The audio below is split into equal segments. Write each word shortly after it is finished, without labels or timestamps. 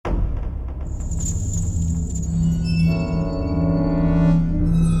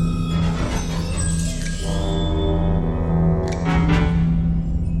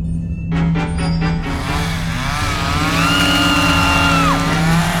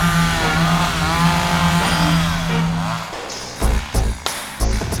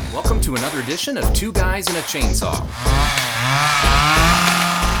another edition of Two Guys and a Chainsaw.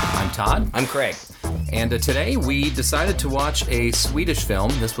 I'm Todd. I'm Craig. And today we decided to watch a Swedish film.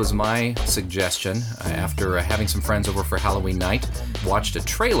 This was my suggestion after having some friends over for Halloween night. Watched a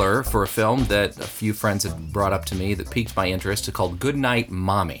trailer for a film that a few friends had brought up to me that piqued my interest, called Goodnight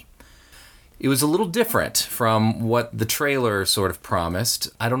Mommy. It was a little different from what the trailer sort of promised.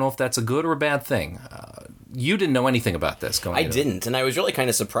 I don't know if that's a good or a bad thing. You didn't know anything about this going I into didn't, and I was really kind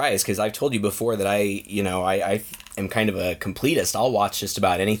of surprised because I've told you before that I am kind of a completist. I'll watch just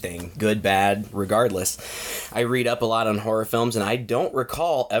about anything, good, bad, regardless. I read up a lot on horror films, and I don't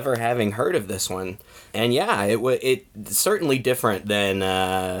recall ever having heard of this one. And yeah, it's certainly different than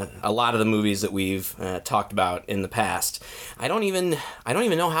a lot of the movies that we've talked about in the past. I don't even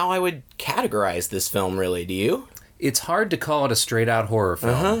know how I would categorize this film, really. Do you? It's hard to call it a straight-out horror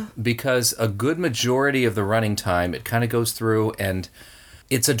film because a good majority of the running time, it kind of goes through, and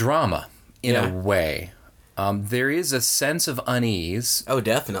it's a drama in a way. There is a sense of unease. Oh,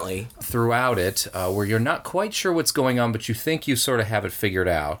 definitely. Throughout it, where you're not quite sure what's going on, but you think you sort of have it figured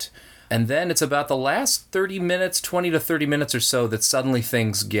out. And then it's about the last 30 minutes, 20 to 30 minutes or so, that suddenly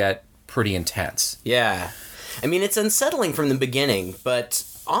things get pretty intense. Yeah. I mean, it's unsettling from the beginning, but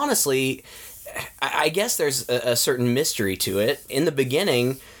honestly, I guess there's a certain mystery to it. In the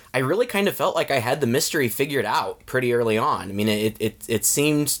beginning, I really kind of felt like I had the mystery figured out pretty early on. I mean, it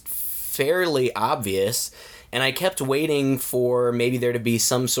seemed fairly obvious, and I kept waiting for maybe there to be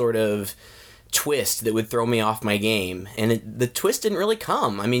some sort of twist that would throw me off my game. And the twist didn't really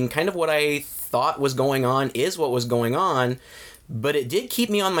come. I mean, kind of what I thought was going on is what was going on, but it did keep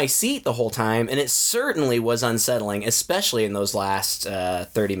me on my seat the whole time, and it certainly was unsettling, especially in those last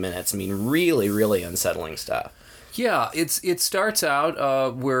 30 minutes. I mean, really, really unsettling stuff. Yeah, it starts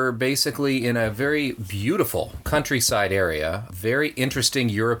out, we're basically in a very beautiful countryside area, very interesting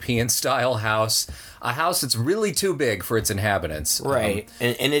European-style house, a house that's really too big for its inhabitants. Right,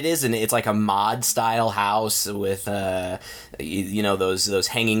 and it isn't. It's like a mod-style house with, those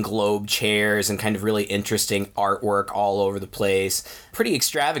hanging globe chairs and kind of really interesting artwork all over the place. Pretty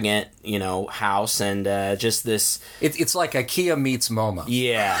extravagant, house, and just this... It's like IKEA meets MoMA.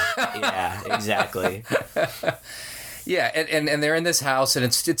 Yeah, exactly. Yeah, and they're in this house, and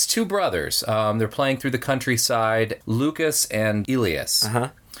it's two brothers. They're playing through the countryside, Lucas and Elias.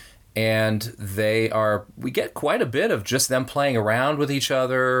 And we get quite a bit of just them playing around with each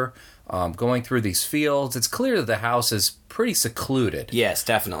other, going through these fields. It's clear that the house is pretty secluded. Yes,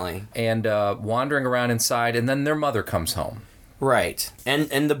 definitely. And wandering around inside, and then their mother comes home. Right.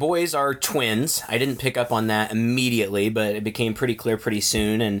 And the boys are twins. I didn't pick up on that immediately, but it became pretty clear pretty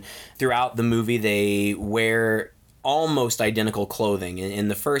soon. And throughout the movie, they wear almost identical clothing. In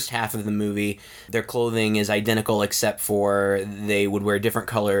the first half of the movie, their clothing is identical except for they would wear different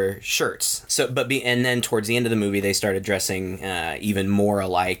color shirts. And then towards the end of the movie, they started dressing even more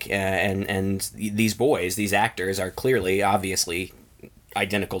alike. And these boys, these actors, are clearly, obviously,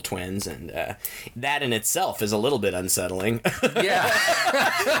 identical twins, and that in itself is a little bit unsettling. Yeah.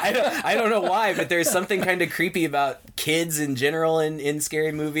 I don't know why, but there's something kind of creepy about kids in general in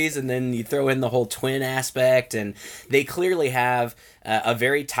scary movies, and then you throw in the whole twin aspect, and they clearly have a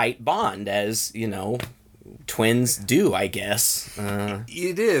very tight bond, as, twins do, I guess.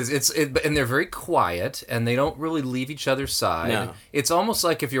 It is. And they're very quiet, and they don't really leave each other's side. No. It's almost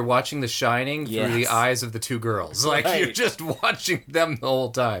like if you're watching The Shining through the eyes of the two girls. Like, you're just watching them the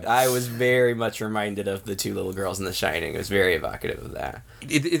whole time. I was very much reminded of the two little girls in The Shining. It was very evocative of that.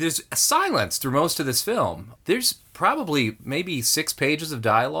 There's silence through most of this film. There's probably maybe 6 pages of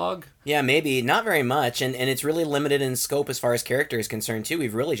dialogue. Yeah, maybe. Not very much, and it's really limited in scope as far as character is concerned, too.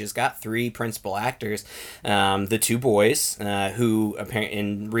 We've really just got 3 principal actors. The 2 boys, who apparently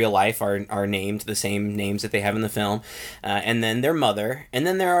in real life are named the same names that they have in the film, and then their mother. And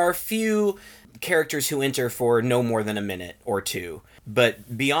then there are a few characters who enter for no more than a minute or 2.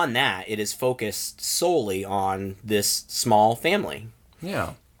 But beyond that, it is focused solely on this small family.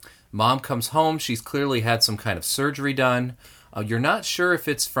 Yeah. Mom comes home. She's clearly had some kind of surgery done. You're not sure if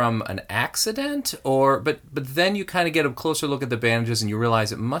it's from an accident but then you kind of get a closer look at the bandages and you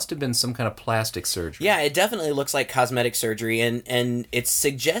realize it must have been some kind of plastic surgery. Yeah, it definitely looks like cosmetic surgery, and it's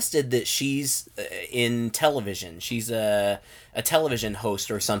suggested that she's in television. She's a television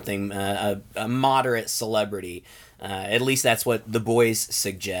host or something, a moderate celebrity. At least that's what the boys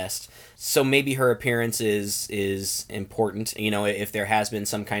suggest. So maybe her appearance is important. You know, if there has been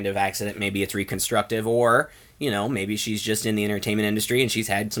some kind of accident, maybe it's reconstructive, or, you know, maybe she's just in the entertainment industry and she's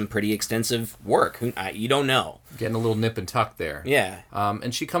had some pretty extensive work. You don't know. Getting a little nip and tuck there. Yeah.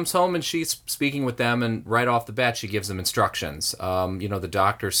 And she comes home and she's speaking with them, and right off the bat she gives them instructions. You know, the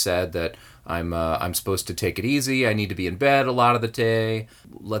doctor said that I'm supposed to take it easy. I need to be in bed a lot of the day.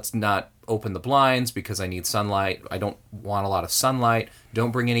 Let's not open the blinds because I need sunlight. I don't want a lot of sunlight.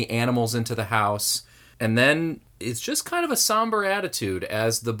 Don't bring any animals into the house. And then it's just kind of a somber attitude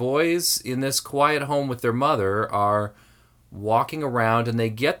as the boys in this quiet home with their mother are walking around, and they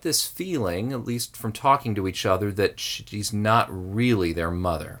get this feeling, at least from talking to each other, that she's not really their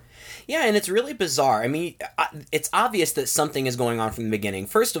mother. Yeah, and it's really bizarre. I mean, it's obvious that something is going on from the beginning.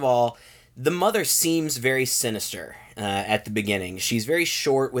 First of all, the mother seems very sinister at the beginning. She's very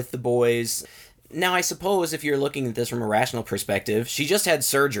short with the boys. Now, I suppose if you're looking at this from a rational perspective, she just had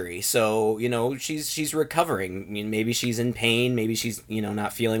surgery, so, you know, she's recovering. I mean, maybe she's in pain, maybe she's, you know,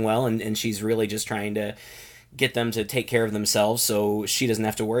 not feeling well, and she's really just trying to get them to take care of themselves so she doesn't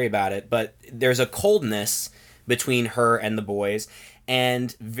have to worry about it. But there's a coldness between her and the boys,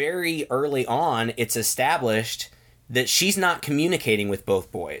 and very early on, it's established that she's not communicating with both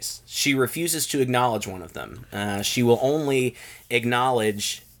boys. She refuses to acknowledge one of them. She will only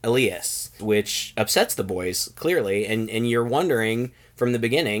acknowledge Elias, which upsets the boys, clearly, and you're wondering from the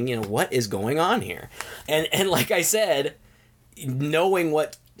beginning, you know, what is going on here? And like I said,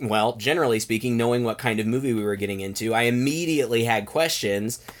 generally speaking, knowing what kind of movie we were getting into, I immediately had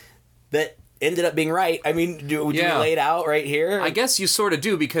questions that ended up being right. I mean, do you lay it out right here? I guess you sort of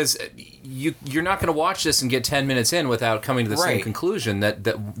do, because you're not going to watch this and get 10 minutes in without coming to the same conclusion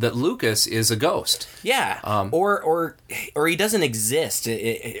that Lucas is a ghost. Yeah, or he doesn't exist,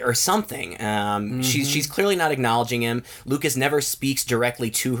 or something. She's clearly not acknowledging him. Lucas never speaks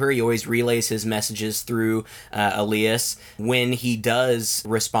directly to her. He always relays his messages through Elias. When he does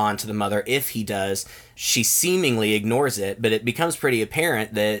respond to the mother, if he does, she seemingly ignores it, but it becomes pretty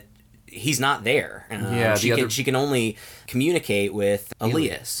apparent that he's not there. She can only communicate with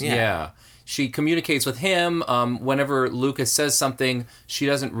Elias. Yeah. She communicates with him. Whenever Lucas says something, she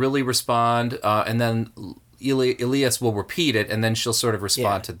doesn't really respond, and then Elias will repeat it, and then she'll sort of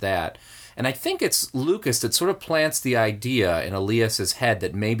respond to that. And I think it's Lucas that sort of plants the idea in Elias's head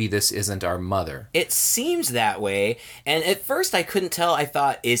that maybe this isn't our mother. It seems that way, and at first I couldn't tell. I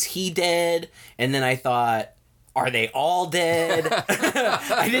thought, is he dead? And then I thought, are they all dead?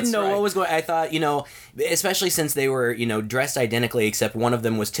 I didn't know what was going on. I thought, you know, especially since they were, you know, dressed identically, except one of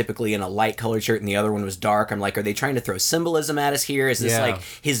them was typically in a light-colored shirt and the other one was dark. I'm like, are they trying to throw symbolism at us here? Is this like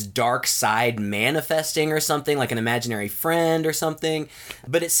his dark side manifesting or something, like an imaginary friend or something?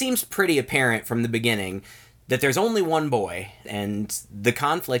 But it seems pretty apparent from the beginning that there's only one boy, and the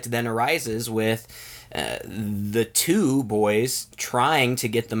conflict then arises with the two boys trying to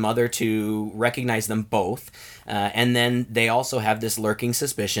get the mother to recognize them both. And then they also have this lurking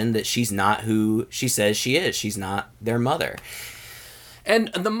suspicion that she's not who she says she is. She's not their mother. And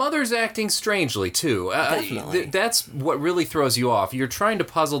the mother's acting strangely, too. Definitely. That's what really throws you off. You're trying to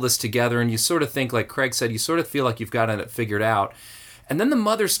puzzle this together, and you sort of think, like Craig said, you sort of feel like you've got it figured out. And then the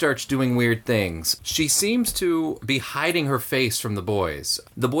mother starts doing weird things. She seems to be hiding her face from the boys.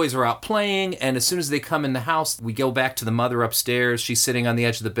 The boys are out playing, and as soon as they come in the house, we go back to the mother upstairs. She's sitting on the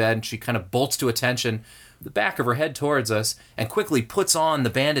edge of the bed, and she kind of bolts to attention, the back of her head towards us, and quickly puts on the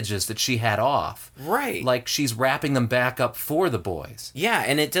bandages that she had off. Right. Like she's wrapping them back up for the boys. Yeah,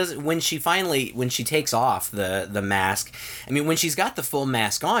 and it does, when she takes off the mask, I mean, when she's got the full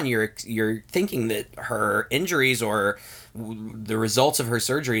mask on, you're thinking that her injuries or the results of her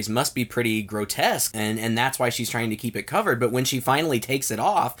surgeries must be pretty grotesque, and that's why she's trying to keep it covered. But when she finally takes it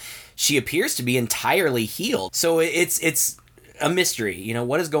off, she appears to be entirely healed. So it's a mystery, you know,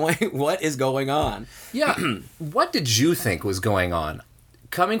 what is going on? Yeah. What did you think was going on?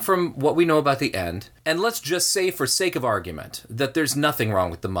 Coming from what we know about the end, and let's just say for sake of argument that there's nothing wrong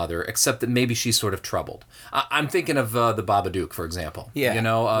with the mother except that maybe she's sort of troubled. I'm thinking of the Babadook, for example. Yeah, you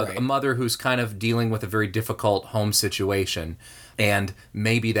know, right. A mother who's kind of dealing with a very difficult home situation, and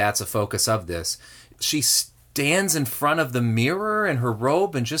maybe that's a focus of this. She stands in front of the mirror in her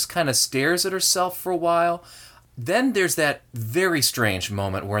robe and just kind of stares at herself for a while. Then there's that very strange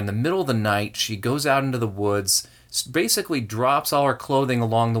moment where in the middle of the night she goes out into the woods, basically drops all her clothing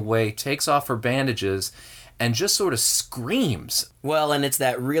along the way, takes off her bandages, and just sort of screams. Well, and it's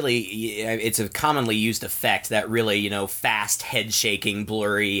it's a commonly used effect, that really, fast head-shaking,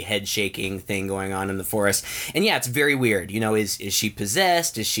 blurry head-shaking thing going on in the forest. And yeah, it's very weird. Is she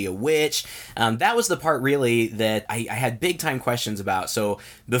possessed? Is she a witch? That was the part, really, that I had big-time questions about. So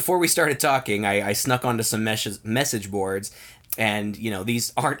before we started talking, I snuck onto some message boards. And,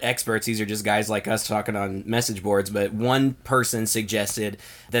 these aren't experts. These are just guys like us talking on message boards. But one person suggested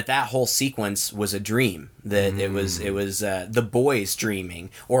that whole sequence was a dream. That it was the boys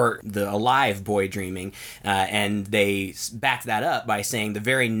dreaming, or the alive boy dreaming. And they backed that up by saying the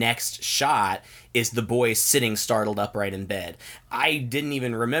very next shot is the boy sitting startled upright in bed. I didn't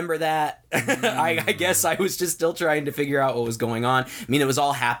even remember that. I guess I was just still trying to figure out what was going on. I mean, it was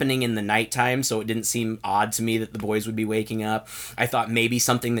all happening in the nighttime, so it didn't seem odd to me that the boys would be waking up. I thought maybe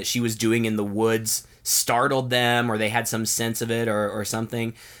something that she was doing in the woods startled them, or they had some sense of it, or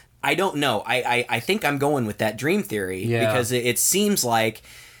something. I don't know. I think I'm going with that dream theory, because it seems like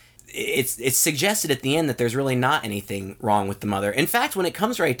it's suggested at the end that there's really not anything wrong with the mother. In fact, when it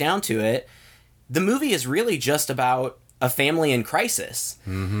comes right down to it, the movie is really just about a family in crisis.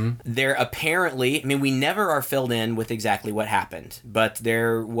 Mm-hmm. There apparently, we never are filled in with exactly what happened, but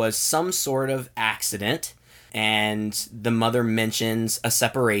there was some sort of accident, and the mother mentions a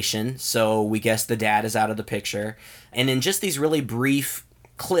separation, so we guess the dad is out of the picture. And in just these really brief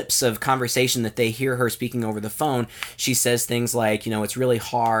clips of conversation that they hear her speaking over the phone, she says things like, it's really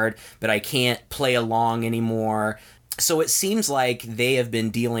hard, but I can't play along anymore. So it seems like they have been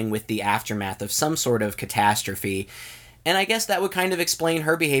dealing with the aftermath of some sort of catastrophe. And I guess that would kind of explain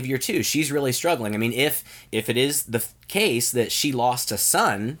her behavior too. She's really struggling. If it is the case that she lost a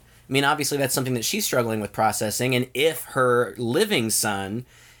son, obviously that's something that she's struggling with processing. And if her living son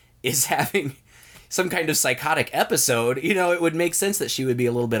is having some kind of psychotic episode, it would make sense that she would be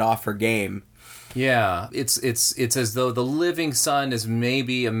a little bit off her game. Yeah, it's as though the living son is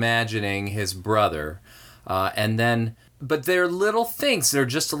maybe imagining his brother. But there are little things that are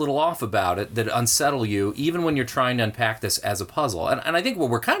just a little off about it that unsettle you, even when you're trying to unpack this as a puzzle. And I think what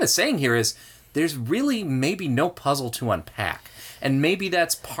we're kind of saying here is there's really maybe no puzzle to unpack. And maybe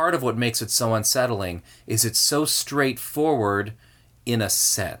that's part of what makes it so unsettling, is it's so straightforward in a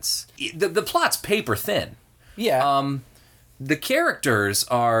sense. The plot's paper thin. Yeah. The characters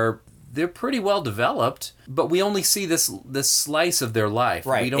they're pretty well developed, but we only see this slice of their life.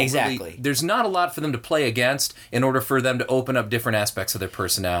 Right, we don't exactly. There's not a lot for them to play against in order for them to open up different aspects of their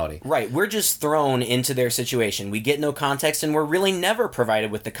personality. Right, we're just thrown into their situation. We get no context, and we're really never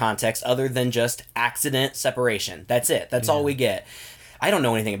provided with the context other than just accident, separation. That's it. That's all we get. I don't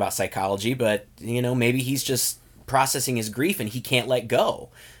know anything about psychology, but, maybe he's just processing his grief and he can't let go.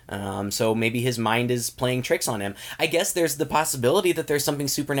 So maybe his mind is playing tricks on him. I guess there's the possibility that there's something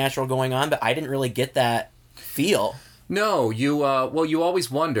supernatural going on, but I didn't really get that feel. No, you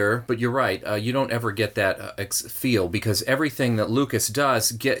always wonder, but you're right. You don't ever get that feel, because everything that Lucas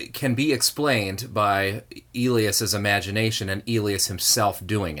does can be explained by Elias's imagination and Elias himself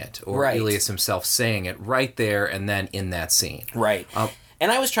doing it, or Elias himself saying it right there and then in that scene. Right.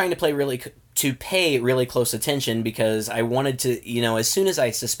 And I was trying to pay really close attention, because I wanted to, as soon as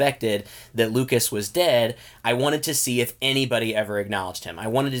I suspected that Lucas was dead, I wanted to see if anybody ever acknowledged him. I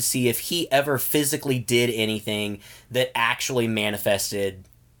wanted to see if he ever physically did anything that actually manifested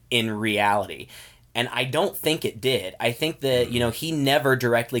in reality. And I don't think it did. I think that, he never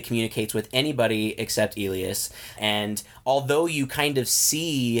directly communicates with anybody except Elias. And although you kind of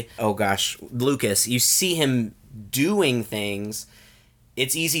see, Lucas, you see him doing things,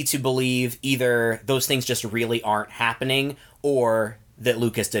 it's easy to believe either those things just really aren't happening, or that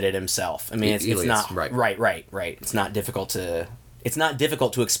Lucas did it himself. It's not right. It's not difficult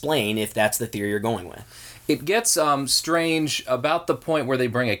to explain if that's the theory you're going with. It gets strange about the point where they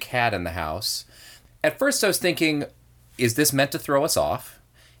bring a cat in the house. At first I was thinking, is this meant to throw us off?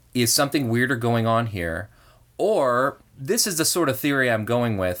 Is something weirder going on here? Or, this is the sort of theory I'm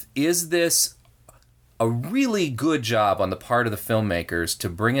going with, is this a really good job on the part of the filmmakers to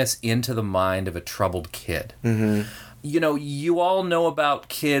bring us into the mind of a troubled kid? Mm-hmm. You all know about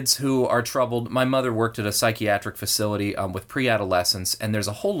kids who are troubled. My mother worked at a psychiatric facility with pre-adolescents, and there's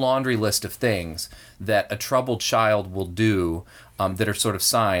a whole laundry list of things that a troubled child will do that are sort of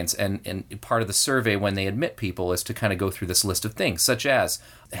signs. And part of the survey when they admit people is to kind of go through this list of things, such as,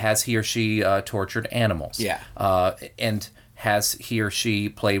 has he or she tortured animals? Yeah. And has he or she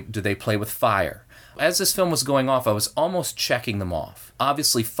do they play with fire? As this film was going off, I was almost checking them off.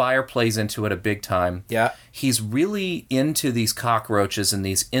 Obviously, fire plays into it a big time. Yeah. He's really into these cockroaches and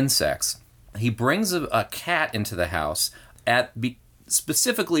these insects. He brings a cat into the house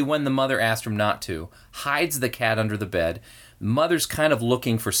specifically when the mother asked him not to, hides the cat under the bed. Mother's kind of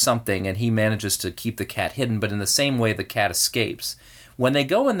looking for something, and he manages to keep the cat hidden, but in the same way the cat escapes. When they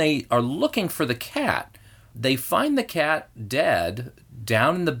go and they are looking for the cat, they find the cat dead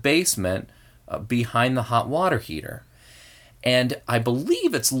down in the basement behind the hot water heater. And I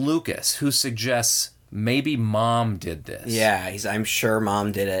believe it's Lucas who suggests maybe Mom did this. Yeah, I'm sure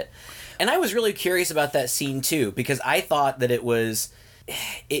Mom did it. And I was really curious about that scene too, because I thought that it was...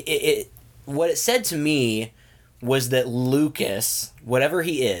 what it said to me was that Lucas, whatever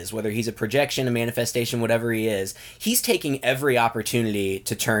he is, whether he's a projection, a manifestation, whatever he is, he's taking every opportunity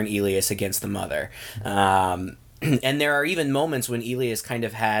to turn Elias against the mother. And there are even moments when Elias kind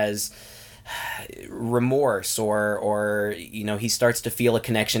of has remorse or he starts to feel a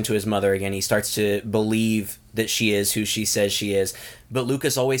connection to his mother again. He starts to believe that she is who she says she is. But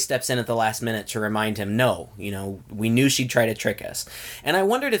Lucas always steps in at the last minute to remind him, no, we knew she'd try to trick us. And I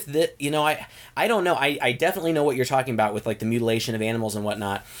wondered if I don't know. I definitely know what you're talking about with like the mutilation of animals and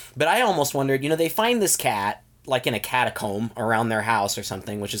whatnot. But I almost wondered, they find this cat like in a catacomb around their house or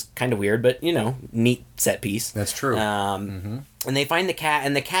something, which is kind of weird, but neat set piece. That's true. And they find the cat,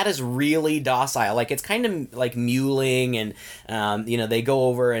 and the cat is really docile. Like, it's kind of like mewling, and they go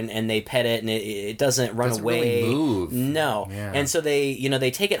over and they pet it, and it doesn't run away. Really move. No. Yeah. And so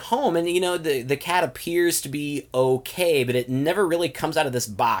they take it home, and the cat appears to be okay, but it never really comes out of this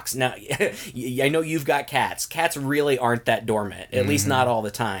box. Now, I know you've got cats. Cats really aren't that dormant, at least not all the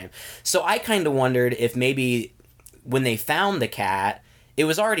time. So I kind of wondered if maybe when they found the cat, it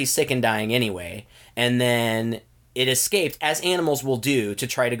was already sick and dying anyway, and then it escaped, as animals will do, to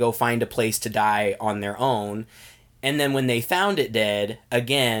try to go find a place to die on their own. And then when they found it dead,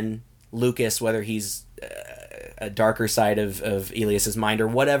 again, Lucas, whether he's a darker side of Elias's mind or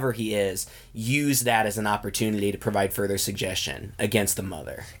whatever he is, used that as an opportunity to provide further suggestion against the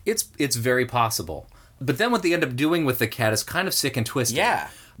mother. It's very possible. But then what they end up doing with the cat is kind of sick and twisted. Yeah.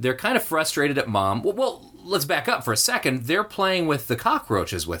 They're kind of frustrated at Mom. Well, let's back up for a second. They're playing with the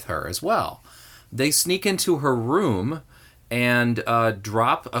cockroaches with her as well. They sneak into her room and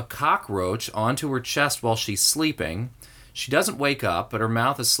drop a cockroach onto her chest while she's sleeping. She doesn't wake up, but her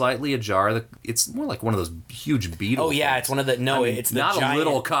mouth is slightly ajar. It's more like one of those huge beetles. Oh, yeah, it's one of the... No, it's the not giant... a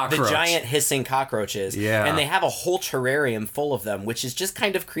little cockroach. The giant hissing cockroaches. Yeah. And they have a whole terrarium full of them, which is just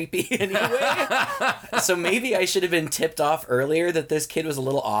kind of creepy anyway. So maybe I should have been tipped off earlier that this kid was a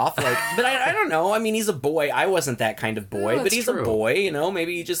little off. But I don't know. I mean, he's a boy. I wasn't that kind of boy, No, but he's true. A boy,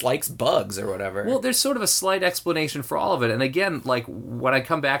 Maybe he just likes bugs or whatever. Well, there's sort of a slight explanation for all of it. And again, like, when I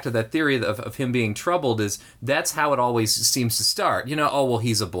come back to that theory of him being troubled is that's how it always seems to start.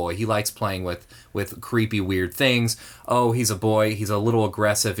 He's a boy. He likes playing with creepy, weird things. Oh, he's a boy. He's a little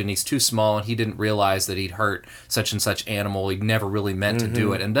aggressive, and he's too small, and he didn't realize that he'd hurt such and such animal. He never really meant to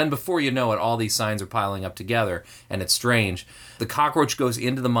do it. And then before you know it, all these signs are piling up together, and it's strange. The cockroach goes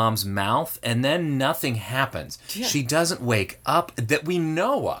into the mom's mouth, and then nothing happens. Yeah. She doesn't wake up that we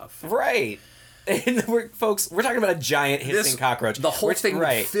know of. Right. And we're talking about a giant hissing cockroach. The whole thing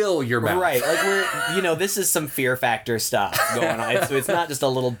would fill your mouth. Right. Like this is some Fear Factor stuff going on. So it's not just a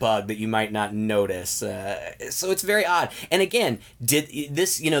little bug that you might not notice. So it's very odd. And again,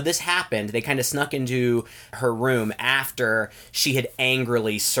 this happened. They kind of snuck into her room after she had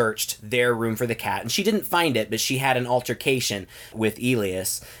angrily searched their room for the cat. And she didn't find it, but she had an altercation with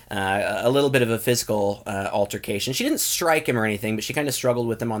Elias. A little bit of a physical altercation. She didn't strike him or anything, but she kind of struggled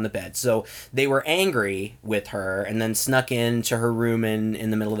with him on the bed. So they were angry with her and then snuck into her room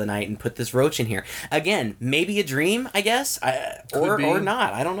in the middle of the night and put this roach in here. Again, maybe a dream, I guess, or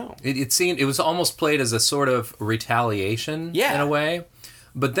not. I don't know. It was almost played as a sort of retaliation in a way.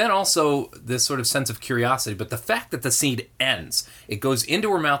 But then also this sort of sense of curiosity. But the fact that the scene ends, it goes into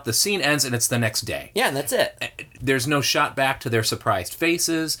her mouth, the scene ends, and it's the next day. Yeah, and that's it. There's no shot back to their surprised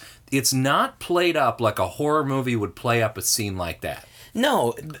faces. It's not played up like a horror movie would play up a scene like that.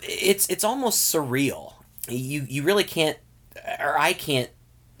 No, it's almost surreal. You really can't, or I can't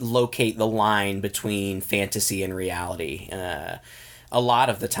locate the line between fantasy and reality a lot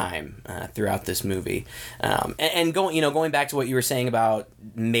of the time throughout this movie. And going back to what you were saying about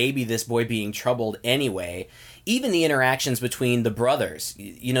maybe this boy being troubled anyway, even the interactions between the brothers,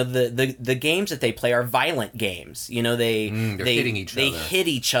 the games that they play are violent games. They hitting each other. They hit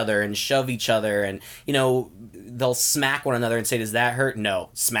each other and shove each other, and they'll smack one another and say, "Does that hurt?" No.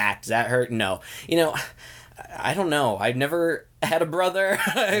 Smack. Does that hurt? No. I don't know. I've never had a brother.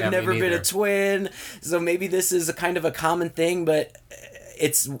 I've never been a twin. So maybe this is a kind of a common thing, but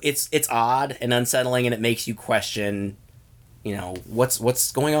it's odd and unsettling, and it makes you question,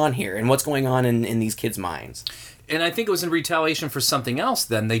 what's going on here and what's going on in these kids' minds. And I think it was in retaliation for something else.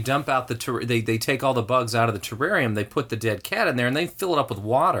 Then they dump out they take all the bugs out of the terrarium. They put the dead cat in there, and they fill it up with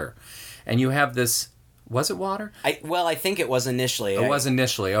water. And you have this. Was it water? I think it was initially. It was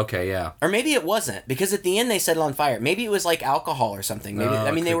initially. Okay, yeah. Or maybe it wasn't, because at the end they set it on fire. Maybe it was like alcohol or something.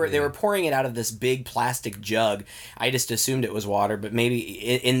 Maybe they were pouring it out of this big plastic jug. I just assumed it was water, but maybe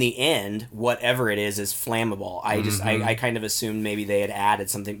in the end, whatever it is flammable. I kind of assumed maybe they had added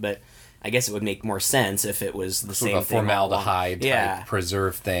something, but I guess it would make more sense if it was the same thing. Formaldehyde type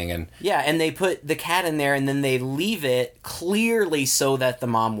preserve thing. And they put the cat in there, and then they leave it clearly so that the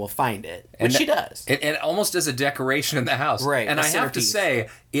mom will find it, which she does. And almost as a decoration in the house. Right. And I have to say,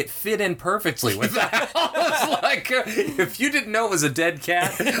 it fit in perfectly with the house. Like, if you didn't know it was a dead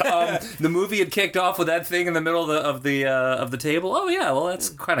cat, the movie had kicked off with that thing in the middle of the table. Oh, yeah, well, that's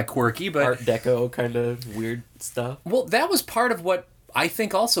kind of quirky. But Art Deco kind of weird stuff. Well, that was part of what I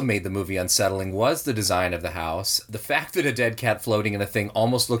think also made the movie unsettling, was the design of the house. The fact that a dead cat floating in a thing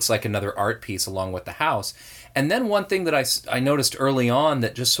almost looks like another art piece along with the house. And then one thing that I noticed early on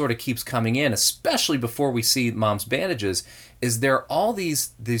that just sort of keeps coming in, especially before we see Mom's bandages, is there are all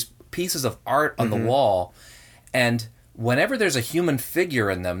these pieces of art on the wall, and whenever there's a human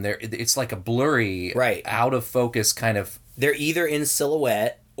figure in them, it's like a blurry, out of focus kind of. They're either in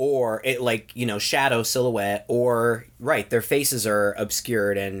silhouette, or shadow silhouette, or their faces are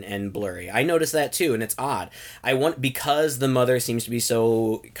obscured and blurry. I noticed that too, and it's odd. Because the mother seems to be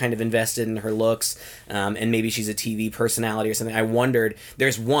so kind of invested in her looks, and maybe she's a TV personality or something. I wondered,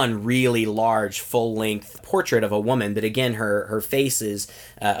 there's one really large full-length portrait of a woman, but again, her face is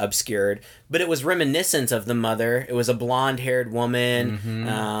obscured. But it was reminiscent of the mother. It was a blonde-haired woman.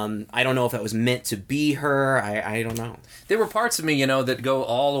 Mm-hmm. I don't know if that was meant to be her. I don't know. There were parts of me, that go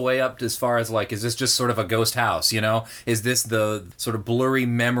all the way up to as far as, like, is this just sort of a ghost house, Is this the sort of blurry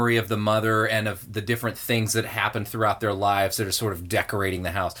memory of the mother and of the different things that happen throughout their lives that are sort of decorating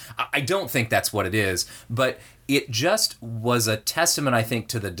the house? I don't think that's what it is, but it just was a testament, I think,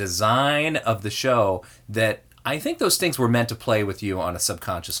 to the design of the show that I think those things were meant to play with you on a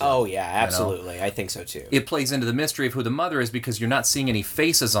subconscious level. Oh, yeah, absolutely. I think so, too. It plays into the mystery of who the mother is because you're not seeing any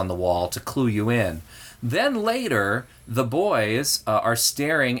faces on the wall to clue you in. Then later, the boys are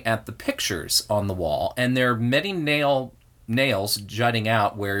staring at the pictures on the wall, and there are many nails jutting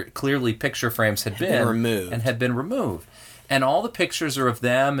out where clearly picture frames had been removed. And had been removed. And all the pictures are of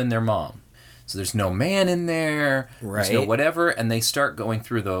them and their mom. So there's no man in there, there's no whatever, and they start going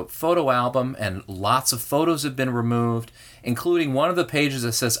through the photo album, and lots of photos have been removed, including one of the pages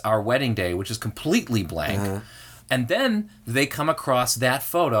that says Our Wedding Day, which is completely blank. Uh-huh. And then they come across that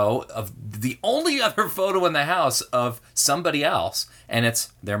photo of the only other photo in the house of somebody else, and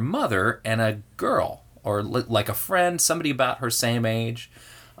it's their mother and a girl, or like a friend, somebody about her same age.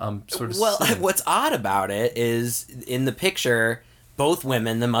 What's odd about it is in the picture, both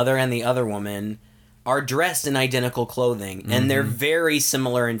women, the mother and the other woman, are dressed in identical clothing, and they're very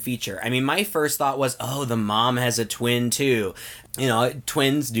similar in feature. I mean, my first thought was, the mom has a twin too.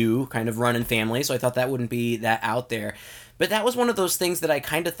 Twins do kind of run in families, so I thought that wouldn't be that out there. But that was one of those things that I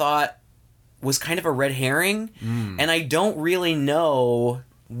kind of thought was kind of a red herring, and I don't really know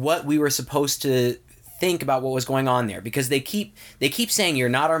what we were supposed to think about what was going on there, because they keep saying, you're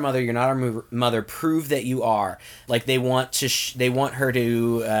not our mother, prove that you are. Like they want her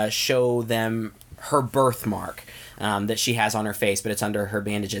to show them her birthmark that she has on her face, but it's under her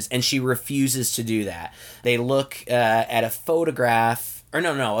bandages, and she refuses to do that. They look at a photograph, or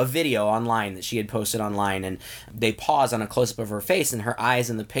a video online that she had posted online, and they pause on a close-up of her face, and her eyes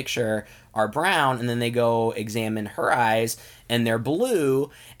in the picture are brown, and then they go examine her eyes, and they're blue,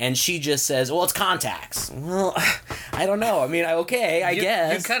 and she just says, well, it's contacts. Well, I don't know. I mean, okay, I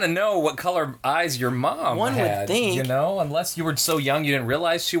guess. You kind of know what color eyes your mom One had, would think. Unless you were so young you didn't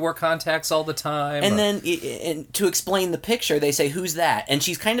realize she wore contacts all the time. And then to explain the picture, they say, who's that? And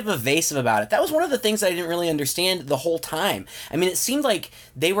she's kind of evasive about it. That was one of the things I didn't really understand the whole time. I mean, it seemed like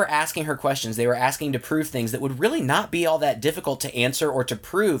they were asking her questions. They were asking to prove things that would really not be all that difficult to answer or to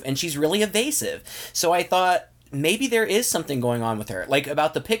prove, and she's really evasive. So I thought, maybe there is something going on with her. Like,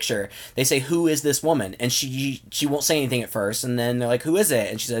 about the picture, they say, who is this woman? And she won't say anything at first, and then they're like, who is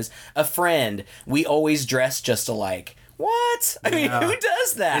it? And she says, a friend. We always dress just alike. What? I mean, who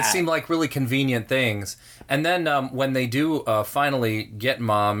does that? It seemed like really convenient things. And then when they do finally get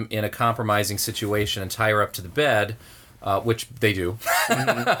Mom in a compromising situation and tie her up to the bed, which they do,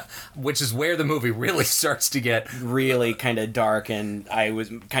 which is where the movie really starts to get really kind of dark, and I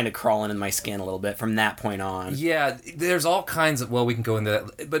was kind of crawling in my skin a little bit from that point on. Yeah, there's all kinds of, we can go into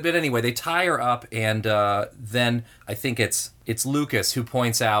that, but anyway, they tie her up, and then I think it's Lucas who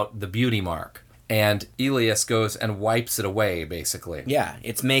points out the beauty mark. and Elias goes and wipes it away, basically. Yeah,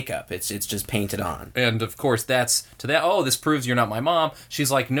 it's makeup. It's just painted on. And, of course, that's to that, oh, this proves you're not my mom.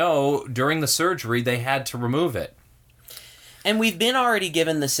 She's like, no, during the surgery, they had to remove it. And we've been already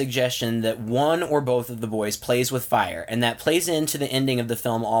given the suggestion that one or both of the boys plays with fire, and that plays into the ending of the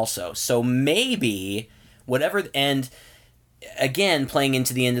film also. So maybe, whatever, and again, playing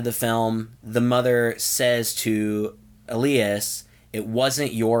into the end of the film, the mother says to Elias, it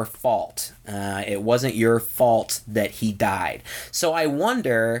wasn't your fault. It wasn't your fault that he died. So I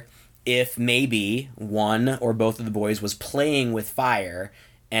wonder if maybe one or both of the boys was playing with fire,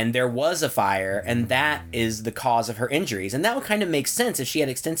 and there was a fire, and that is the cause of her injuries. And that would kind of make sense if she had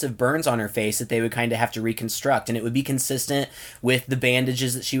extensive burns on her face that they would kind of have to reconstruct, and it would be consistent with the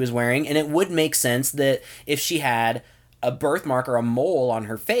bandages that she was wearing, and it would make sense that if she had a birthmark or a mole on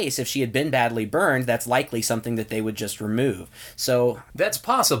her face, if she had been badly burned, that's likely something that they would just remove. So that's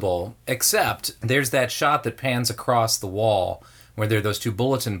possible, except there's that shot that pans across the wall where there are those two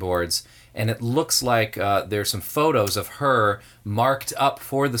bulletin boards, and it looks like there's some photos of her marked up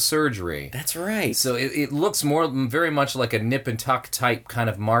for the surgery. That's right. So it looks very much like a nip and tuck type kind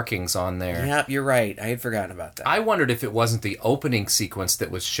of markings on there. Yep, you're right. I had forgotten about that. I wondered if it wasn't the opening sequence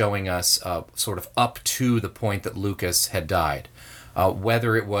that was showing us sort of up to the point that Lucas had died.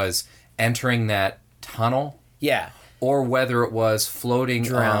 Whether it was entering that tunnel. Yeah. Or whether it was floating,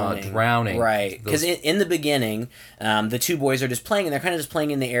 drowning. Right. Because in the beginning, the two boys are just playing, and they're kind of just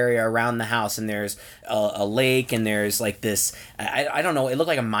playing in the area around the house, and there's a lake, and there's like this, I don't know, it looked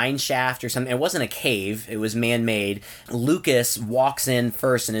like a mine shaft or something. It wasn't a cave. It was man-made. Lucas walks in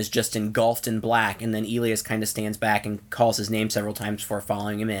first and is just engulfed in black, and then Elias kind of stands back and calls his name several times before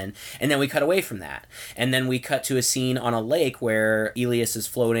following him in. And then we cut away from that. And then we cut to a scene on a lake where Elias is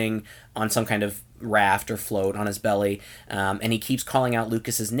floating on some kind of raft or float on his belly, and he keeps calling out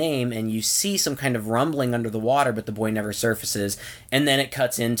Lucas's name, and you see some kind of rumbling under the water, but the boy never surfaces. And then it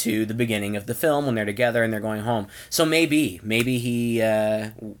cuts into the beginning of the film when they're together and they're going home. So maybe he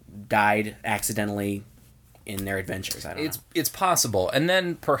died accidentally in their adventures. I don't know. It's possible. And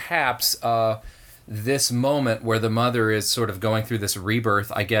then perhaps this moment where the mother is sort of going through this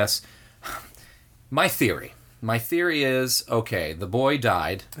rebirth, I guess, my theory is, okay, the boy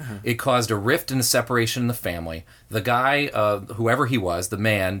died. Uh-huh. It caused a rift and a separation in the family. The guy, whoever he was, the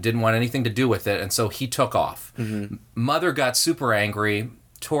man, didn't want anything to do with it, and so he took off. Mm-hmm. Mother got super angry,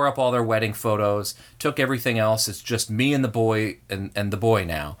 tore up all their wedding photos, took everything else. It's just me and the boy and the boy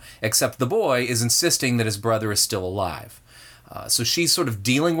now. Except the boy is insisting that his brother is still alive. So she's sort of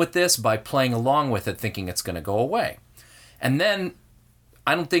dealing with this by playing along with it, thinking it's going to go away. And then,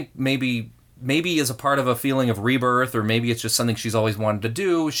 I don't think maybe as a part of a feeling of rebirth, or maybe it's just something she's always wanted to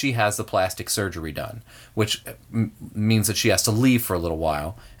do, she has the plastic surgery done, which means that she has to leave for a little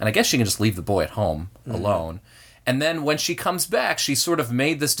while. And I guess she can just leave the boy at home alone. And then when she comes back, she sort of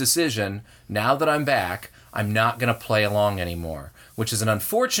made this decision, now that I'm back, I'm not going to play along anymore, which is an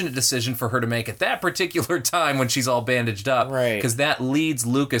unfortunate decision for her to make at that particular time when she's all bandaged up. Right. Because that leads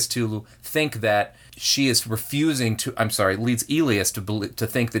Lucas to think that she is refusing to, leads Elias to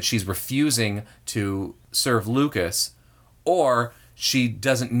think that she's refusing to serve Lucas, or she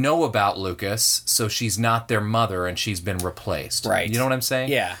doesn't know about Lucas, so she's not their mother and she's been replaced. Right. You know what I'm saying?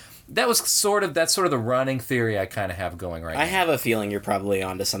 Yeah. That's sort of the running theory I kind of have going right now. I have a feeling you're probably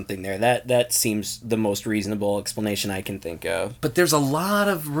onto something there. That seems the most reasonable explanation I can think of. But there's a lot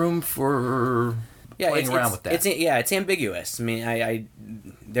of room for playing around with that. It's ambiguous. I mean,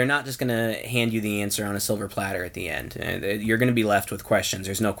 they're not just going to hand you the answer on a silver platter at the end. You're going to be left with questions.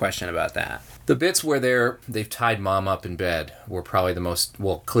 There's no question about that. The bits where they've tied Mom up in bed were probably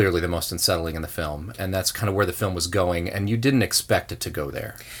clearly the most unsettling in the film, and that's kind of where the film was going, and you didn't expect it to go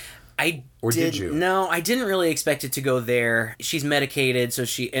there. Did you? No, I didn't really expect it to go there. She's medicated, so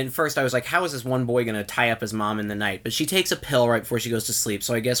and first I was like, how is this one boy going to tie up his mom in the night? But she takes a pill right before she goes to sleep,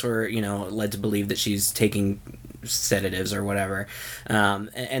 so I guess we're, led to believe that she's taking sedatives or whatever.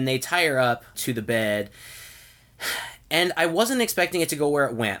 And they tie her up to the bed, and I wasn't expecting it to go where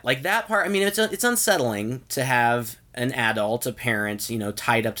it went. Like, that part, I mean, it's unsettling to have an adult, a parent,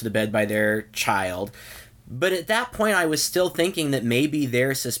 tied up to the bed by their child. But at that point, I was still thinking that maybe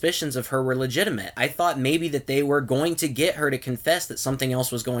their suspicions of her were legitimate. I thought maybe that they were going to get her to confess that something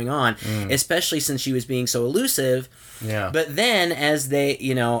else was going on, especially since she was being so elusive. Yeah. But then, as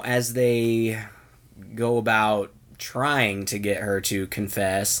they go about trying to get her to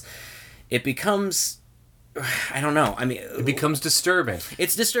confess, it becomes, I don't know. I mean, it becomes disturbing.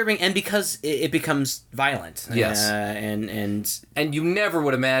 It's disturbing, and because it becomes violent. Yes. And you never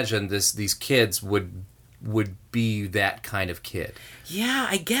would imagine these kids would would be that kind of kid. Yeah,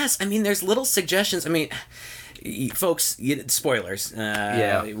 I guess. I mean, there's little suggestions. I mean, folks, spoilers.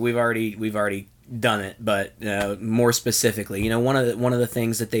 We've already done it, but more specifically, one of the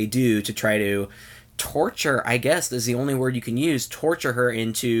things that they do to try to torture, I guess is the only word you can use, torture her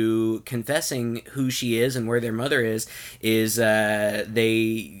into confessing who she is and where their mother is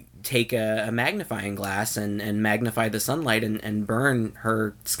they take a magnifying glass and magnify the sunlight and burn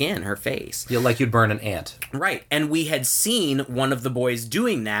her skin, her face. Yeah, like you'd burn an ant. Right. And we had seen one of the boys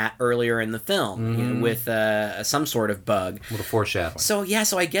doing that earlier in the film with some sort of bug. A little foreshadowing.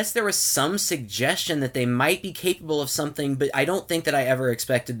 So I guess there was some suggestion that they might be capable of something, but I don't think that I ever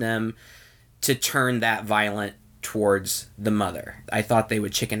expected them to turn that violent towards the mother. I thought they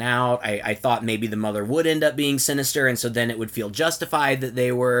would chicken out. I thought maybe the mother would end up being sinister, and so then it would feel justified that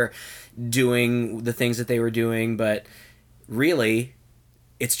they were doing the things that they were doing, but really,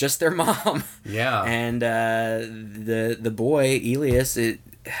 it's just their mom. Yeah. And the boy, Elias,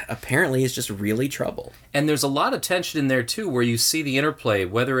 apparently is just really troubled. And there's a lot of tension in there too, where you see the interplay,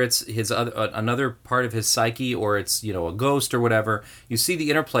 whether it's another part of his psyche or it's a ghost or whatever. You see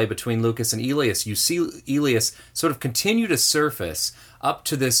the interplay between Lucas and Elias. You see Elias sort of continue to surface up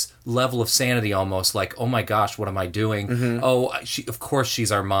to this level of sanity, almost like, oh my gosh, what am I doing? Mm-hmm. Oh, of course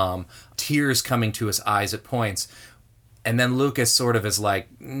she's our mom. Tears coming to his eyes at points, and then Lucas sort of is like,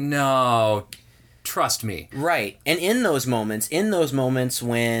 no. Trust me. Right. And in those moments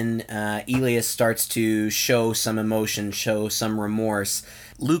when Elias starts to show some emotion, show some remorse,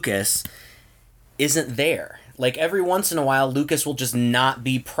 Lucas isn't there. Like, every once in a while, Lucas will just not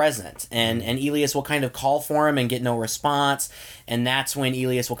be present. And Elias will kind of call for him and get no response. And that's when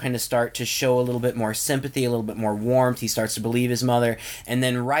Elias will kind of start to show a little bit more sympathy, a little bit more warmth. He starts to believe his mother. And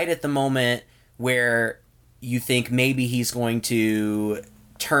then right at the moment where you think maybe he's going to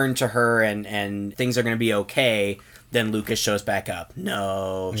turn to her and things are going to be okay, then Lucas shows back up.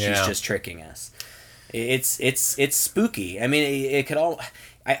 No, she's just tricking us. It's spooky. I mean, it could all.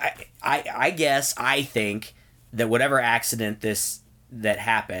 I guess I think that whatever accident that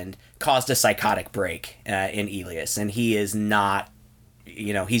happened caused a psychotic break in Elias, and he is not.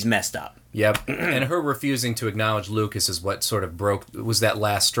 He's messed up. Yep. And her refusing to acknowledge Lucas is what sort of was that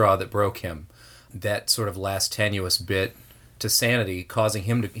last straw that broke him. That sort of last tenuous bit to sanity, causing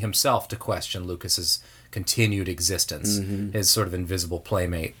himself to question Lucas's continued existence, his sort of invisible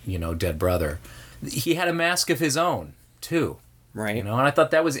playmate, dead brother. He had a mask of his own, too. Right. And I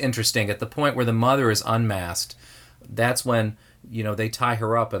thought that was interesting. At the point where the mother is unmasked, that's when, they tie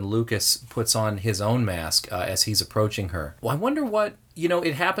her up and Lucas puts on his own mask as he's approaching her. Well, I wonder what,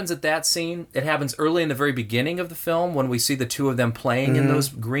 it happens at that scene. It happens early in the very beginning of the film when we see the two of them playing in those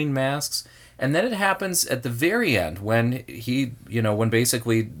green masks. And then it happens at the very end when when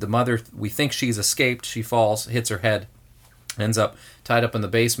basically the mother, we think she's escaped, she falls, hits her head, ends up tied up in the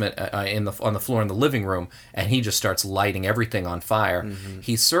basement on the floor in the living room, and he just starts lighting everything on fire. Mm-hmm.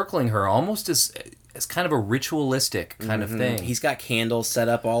 He's circling her almost as kind of a ritualistic kind of thing. He's got candles set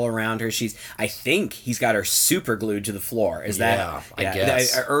up all around her. I think he's got her super glued to the floor. I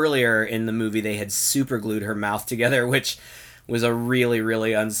guess. Earlier in the movie, they had super glued her mouth together, which was a really,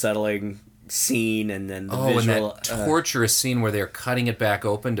 really unsettling scene. And then the visual, and that torturous scene where they're cutting it back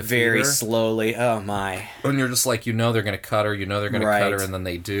open to very feed her. Slowly. Oh my! And you're just like, they're going to cut her. They're going to cut her, and then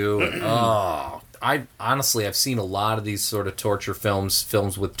they do. And, I've seen a lot of these sort of torture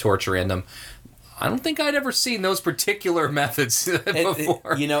films with torture in them. I don't think I'd ever seen those particular methods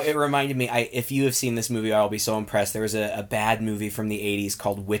before. It reminded me, if you have seen this movie, I'll be so impressed. There was a bad movie from the 80s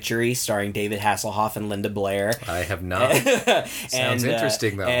called Witchery, starring David Hasselhoff and Linda Blair. I have not. Sounds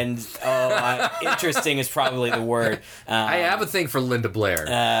interesting, though. Interesting is probably the word. I have a thing for Linda Blair.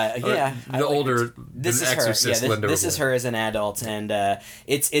 The older Exorcist Linda Blair. This is her as an adult, and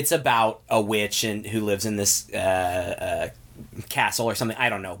it's about a witch who lives in this castle or something, I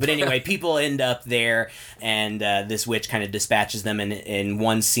don't know, but anyway, people end up there, and this witch kind of dispatches them. In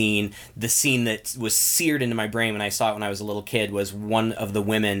one scene, the scene that was seared into my brain when I saw it when I was a little kid was one of the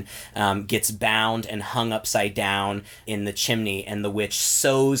women gets bound and hung upside down in the chimney, and the witch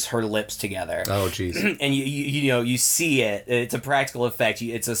sews her lips together. Oh jeez. And you see it. It's a practical effect.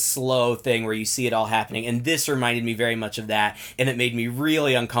 It's a slow thing where you see it all happening, and this reminded me very much of that, and it made me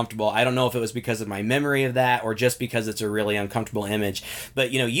really uncomfortable. I don't know if it was because of my memory of that or just because it's a really uncomfortable uncomfortable image.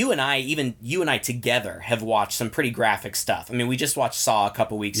 But, you and I together have watched some pretty graphic stuff. I mean, we just watched Saw a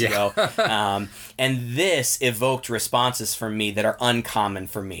couple weeks ago. And this evoked responses from me that are uncommon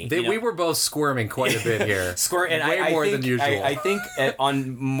for me. We were both squirming quite a bit here. Way more than usual. I think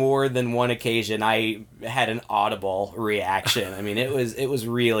on more than one occasion, I had an audible reaction. I mean, it was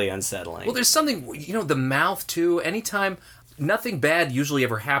really unsettling. Well, there's something, the mouth too. Anytime, nothing bad usually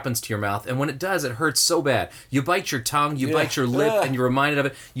ever happens to your mouth, and when it does, it hurts so bad. You bite your tongue, you bite your lip, and you're reminded of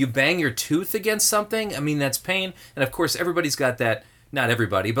it. You bang your tooth against something. I mean, that's pain. And of course, everybody's got that. Not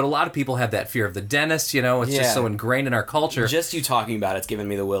everybody, but a lot of people have that fear of the dentist, It's just so ingrained in our culture. Just you talking about it's giving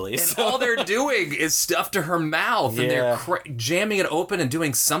me the willies. And all they're doing is stuff to her mouth, and they're jamming it open and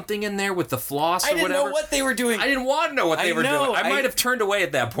doing something in there with the floss or whatever. I didn't know what they were doing. I didn't want to know what they were doing. I might have turned away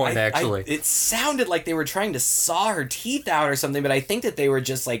at that point, actually. It sounded like they were trying to saw her teeth out or something, but I think that they were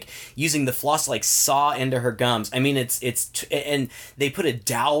just, using the floss to, saw into her gums. I mean, and they put a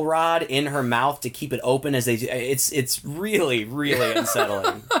dowel rod in her mouth to keep it open as they do. It's really, really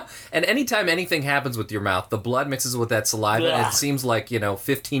unsettling. And anytime anything happens with your mouth, the blood mixes with that saliva, and it seems like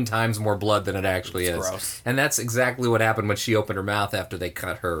 15 times more blood than it actually is. Gross. And that's exactly what happened when she opened her mouth after they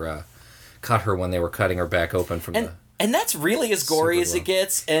cut her when they were cutting her back open from the. And that's really as gory as it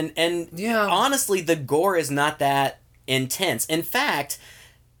gets. And honestly, the gore is not that intense. In fact,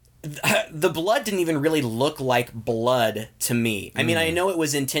 the blood didn't even really look like blood to me. I mean, I know it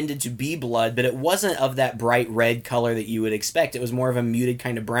was intended to be blood, but it wasn't of that bright red color that you would expect. It was more of a muted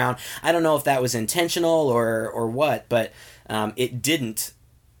kind of brown. I don't know if that was intentional or what, but it didn't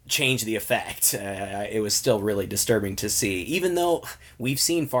change the effect. It was still really disturbing to see, even though we've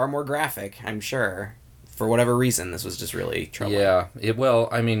seen far more graphic, I'm sure. For whatever reason, this was just really troubling. Yeah,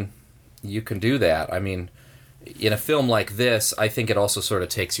 you can do that. I mean, in a film like this, I think it also sort of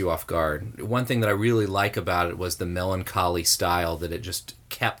takes you off guard. One thing that I really like about it was the melancholy style that it just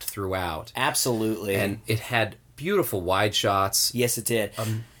kept throughout. Absolutely. And it had beautiful wide shots. Yes, it did.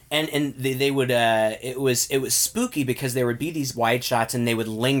 And they would it was spooky because there would be these wide shots and they would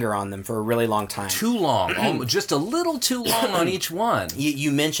linger on them for a really long time. Too long. Just a little too long on each one.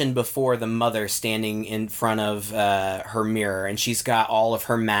 You mentioned before the mother standing in front of her mirror, and she's got all of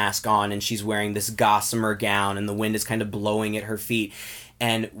her mask on, and she's wearing this gossamer gown, and the wind is kind of blowing at her feet.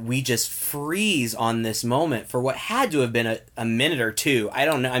 And we just freeze on this moment for what had to have been a minute or two. I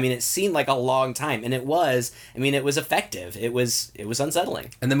don't know. I mean, it seemed like a long time. And it was. I mean, it was effective. It was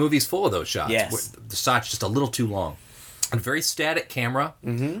unsettling. And the movie's full of those shots. Yes. The shot's just a little too long. A very static camera.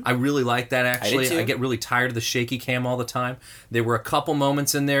 Mm-hmm. I really like that, actually. I did too. I get really tired of the shaky cam all the time. There were a couple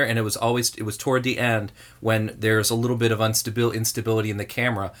moments in there, and it was toward the end when there's a little bit of instability in the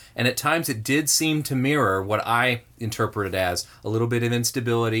camera. And at times it did seem to mirror what I interpreted as a little bit of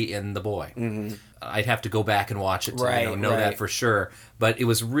instability in the boy. Mm-hmm. I'd have to go back and watch it to know that for sure. But it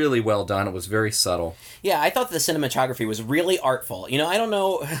was really well done. It was very subtle. Yeah, I thought the cinematography was really artful. I don't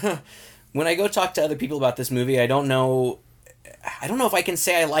know... When I go talk to other people about this movie, I don't know if I can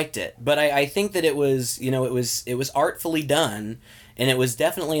say I liked it, but I think that it was artfully done, and it was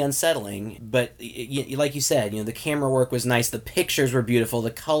definitely unsettling. But like you said, the camera work was nice, the pictures were beautiful,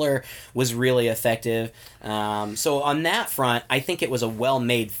 the color was really effective. So on that front, I think it was a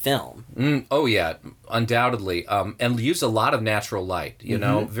well-made film. Oh yeah, undoubtedly, and used a lot of natural light.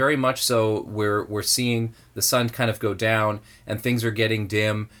 Very much so. We're seeing the sun kind of go down, and things are getting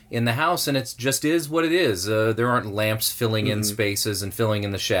dim in the house, and it just is what it is. There aren't lamps filling in spaces and filling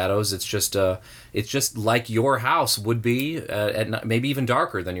in the shadows. It's just like your house would be, maybe even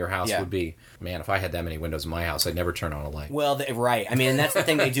darker than your house would be. Man, if I had that many windows in my house, I'd never turn on a light. Well, right. I mean, and that's the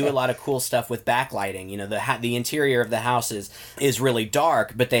thing. They do a lot of cool stuff with backlighting. The interior of the house is really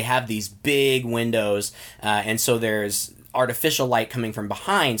dark, but they have these big windows, and so there's artificial light coming from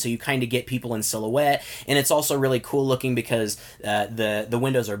behind, so you kind of get people in silhouette, and it's also really cool looking because the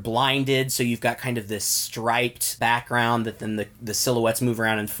windows are blinded, so you've got kind of this striped background that then the silhouettes move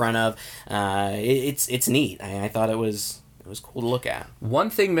around in front of. It's neat. I thought it was cool to look at. One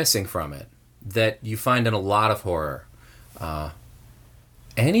thing missing from it that you find in a lot of horror,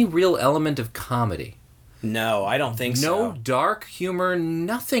 any real element of comedy. No, I don't think so. No dark humor,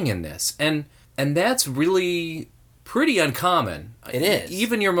 nothing in this, and that's really pretty uncommon. It is.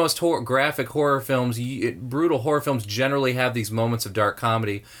 Even your most graphic horror films, brutal horror films generally have these moments of dark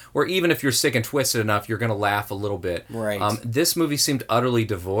comedy where even if you're sick and twisted enough, you're going to laugh a little bit. Right. This movie seemed utterly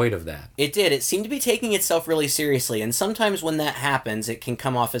devoid of that. It did. It seemed to be taking itself really seriously, and sometimes when that happens, it can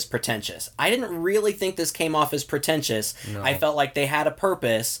come off as pretentious. I didn't really think this came off as pretentious. No. I felt like they had a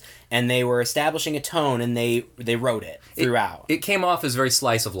purpose, and they were establishing a tone, and they wrote it throughout. It came off as very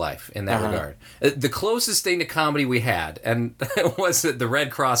slice of life in that regard. The closest thing to comedy we had, and was that the Red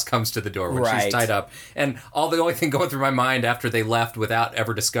Cross comes to the door when she's tied up, and the only thing going through my mind after they left without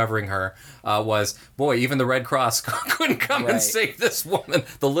ever discovering her was, boy, even the Red Cross couldn't come and save this woman.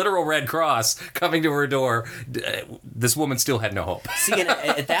 The literal Red Cross coming to her door, this woman still had no hope. See, and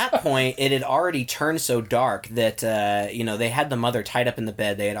at that point, it had already turned so dark that, they had the mother tied up in the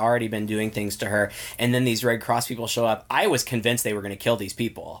bed. They had already been doing things to her. And then these Red Cross people show up. I was convinced they were going to kill these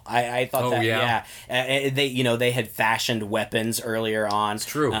people. I thought they had fashioned weapons earlier on. It's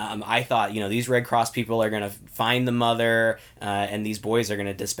true. I thought, these Red Cross people are going to find the mother, and these boys are going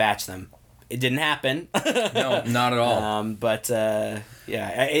to dispatch them. It didn't happen. No, not at all. It's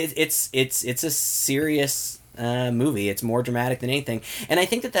a serious movie. It's more dramatic than anything. And I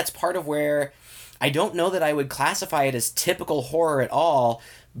think that that's part of where I don't know that I would classify it as typical horror at all,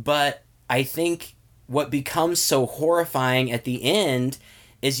 but I think what becomes so horrifying at the end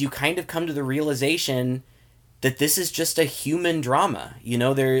is you kind of come to the realization that this is just a human drama.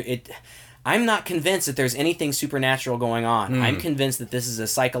 I'm not convinced that there's anything supernatural going on. I'm convinced that this is a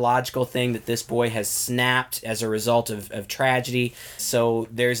psychological thing, that this boy has snapped as a result of tragedy. So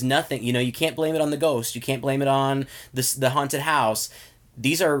there's nothing, you can't blame it on the ghost. You can't blame it on the haunted house.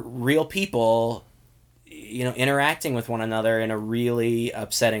 These are real people, interacting with one another in a really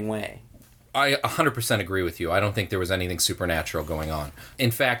upsetting way. I 100% agree with you. I don't think there was anything supernatural going on.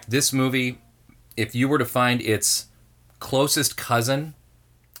 In fact, this movie, if you were to find its closest cousin,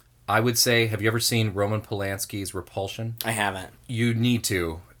 I would say, have you ever seen Roman Polanski's Repulsion? I haven't. You need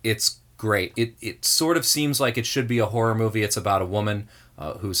to. It's great. It sort of seems like it should be a horror movie. It's about a woman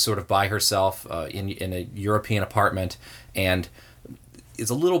who's sort of by herself in a European apartment and is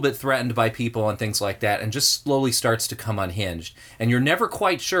a little bit threatened by people and things like that, and just slowly starts to come unhinged. And you're never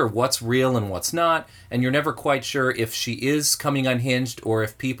quite sure what's real and what's not, and you're never quite sure if she is coming unhinged or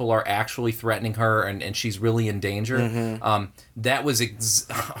if people are actually threatening her and she's really in danger. Mm-hmm. That was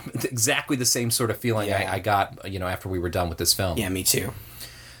exactly the same sort of feeling I got, after we were done with this film. Yeah, me too.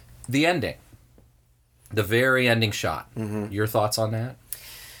 The ending. The very ending shot. Mm-hmm. Your thoughts on that?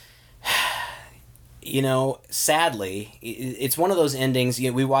 Sadly, it's one of those endings.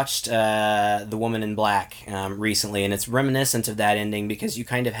 We watched The Woman in Black recently, and it's reminiscent of that ending because you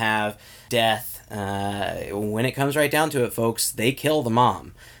kind of have death. When it comes right down to it, folks, they kill the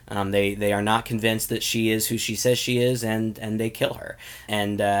mom. They are not convinced that she is who she says she is, and they kill her.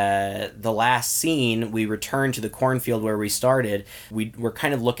 And the last scene, we return to the cornfield where we started. We're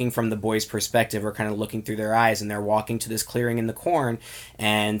kind of looking from the boys' perspective. We're kind of looking through their eyes, and they're walking to this clearing in the corn,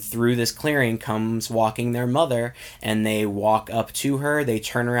 and through this clearing comes walking their mother, and they walk up to her. They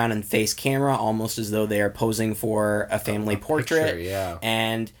turn around and face camera, almost as though they are posing for a family portrait. Picture,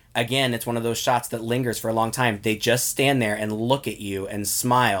 And again, it's one of those shots that lingers for a long time. They just stand there and look at you and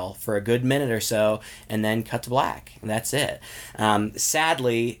smile for a good minute or so, and then cut to black. And that's it.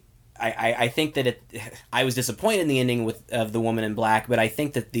 Sadly, I think that I was disappointed in the ending of The Woman in Black, but I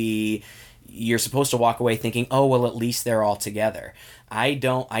think that you're supposed to walk away thinking, oh, well, at least they're all together. I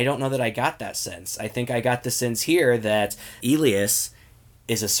don't know that I got that sense. I think I got the sense here that Elias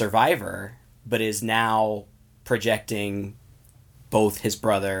is a survivor, but is now projecting both his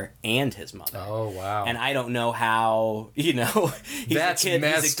brother and his mother. Oh, wow. And I don't know how, that's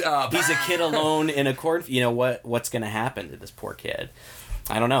messed up. He's a kid alone in a corn. What's going to happen to this poor kid?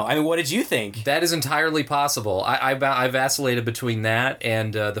 I don't know. I mean, what did you think? That is entirely possible. I vacillated between that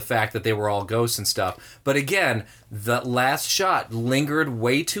and the fact that they were all ghosts and stuff. But again, the last shot lingered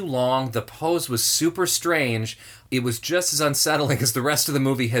way too long. The pose was super strange. It was just as unsettling as the rest of the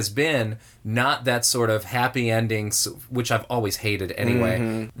movie has been. Not that sort of happy endings, which I've always hated anyway.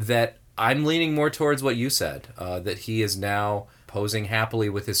 Mm-hmm. That I'm leaning more towards what you said, that he is now posing happily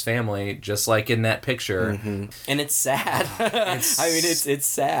with his family, just like in that picture. Mm-hmm. And it's sad. It's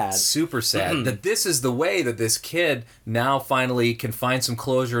sad. Super sad. That this is the way that this kid now finally can find some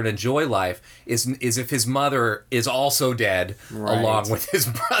closure and enjoy life, is if his mother is also dead, along with his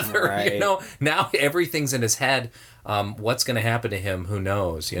brother. Right. Now everything's in his head. What's going to happen to him? Who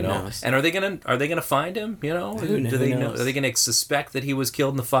knows? Who knows? And are they gonna find him? Who knows? Are they gonna suspect that he was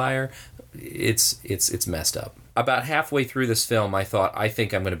killed in the fire? It's messed up. About halfway through this film, I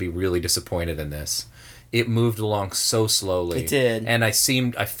think I'm going to be really disappointed in this. It moved along so slowly. It did. And I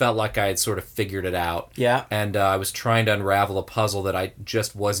felt like I had sort of figured it out. Yeah. And I was trying to unravel a puzzle that I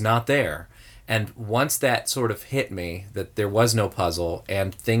just was not there. And once that sort of hit me, that there was no puzzle,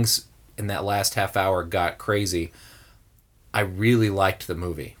 and things in that last half hour got crazy, I really liked the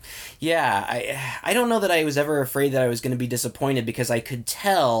movie. Yeah, I don't know that I was ever afraid that I was going to be disappointed, because I could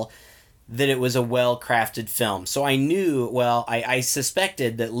tell that it was a well-crafted film. So I knew, well, I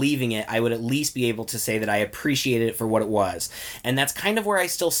suspected that leaving it, I would at least be able to say that I appreciated it for what it was. And that's kind of where I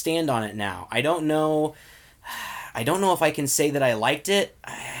still stand on it now. I don't know if I can say that I liked it.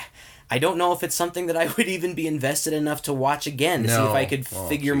 I don't know if it's something that I would even be invested enough to watch again to see if I could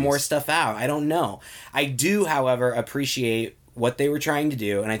figure more stuff out. I don't know. I do, however, appreciate what they were trying to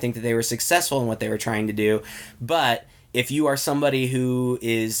do, and I think that they were successful in what they were trying to do. But if you are somebody who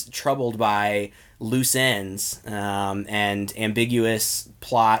is troubled by loose ends and ambiguous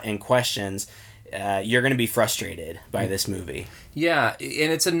plot and questions, you're going to be frustrated by this movie. Yeah,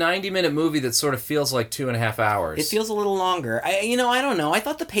 and it's a 90-minute movie that sort of feels like 2.5 hours. It feels a little longer. I don't know. I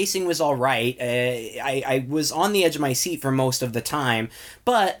thought the pacing was all right. I was on the edge of my seat for most of the time,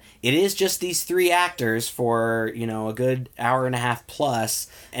 but it is just these three actors for, a good hour and a half plus,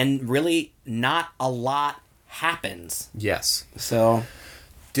 and really not a lot happens. Yes. So...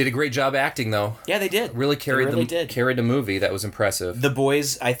 Did a great job acting, though. Yeah, they did. Really carried the movie. That was impressive. The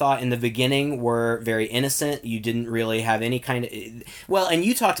boys, I thought, in the beginning were very innocent. You didn't really have any kind of... Well, and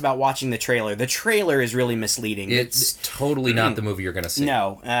you talked about watching the trailer. The trailer is really misleading. It's totally not the movie you're going to see.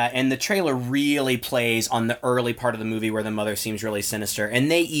 No, and the trailer really plays on the early part of the movie where the mother seems really sinister, and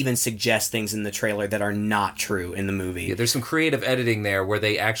they even suggest things in the trailer that are not true in the movie. Yeah, there's some creative editing there where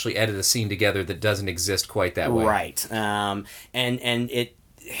they actually edit a scene together that doesn't exist quite that way. Right. And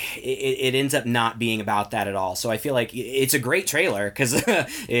it ends up not being about that at all. So I feel like it's a great trailer because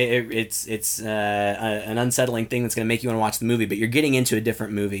it's an unsettling thing that's going to make you want to watch the movie, but you're getting into a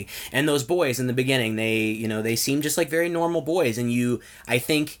different movie. And those boys in the beginning, they seem just like very normal boys, and I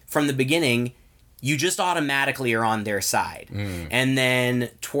think from the beginning, you just automatically are on their side. And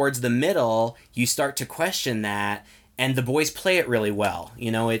then towards the middle, you start to question that. And the boys play it really well.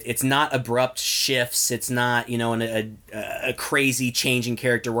 It's not abrupt shifts. It's not, a crazy changing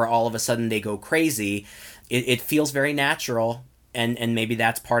character where all of a sudden they go crazy. It feels very natural, and maybe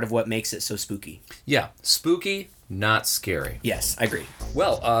that's part of what makes it so spooky. Yeah, spooky, not scary. Yes, I agree.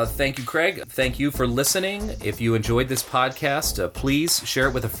 Well, thank you, Craig. Thank you for listening. If you enjoyed this podcast, please share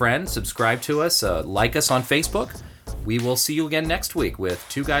it with a friend, subscribe to us, like us on Facebook. We will see you again next week with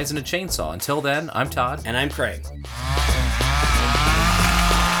Two Guys and a Chainsaw. Until then, I'm Todd. And I'm Craig.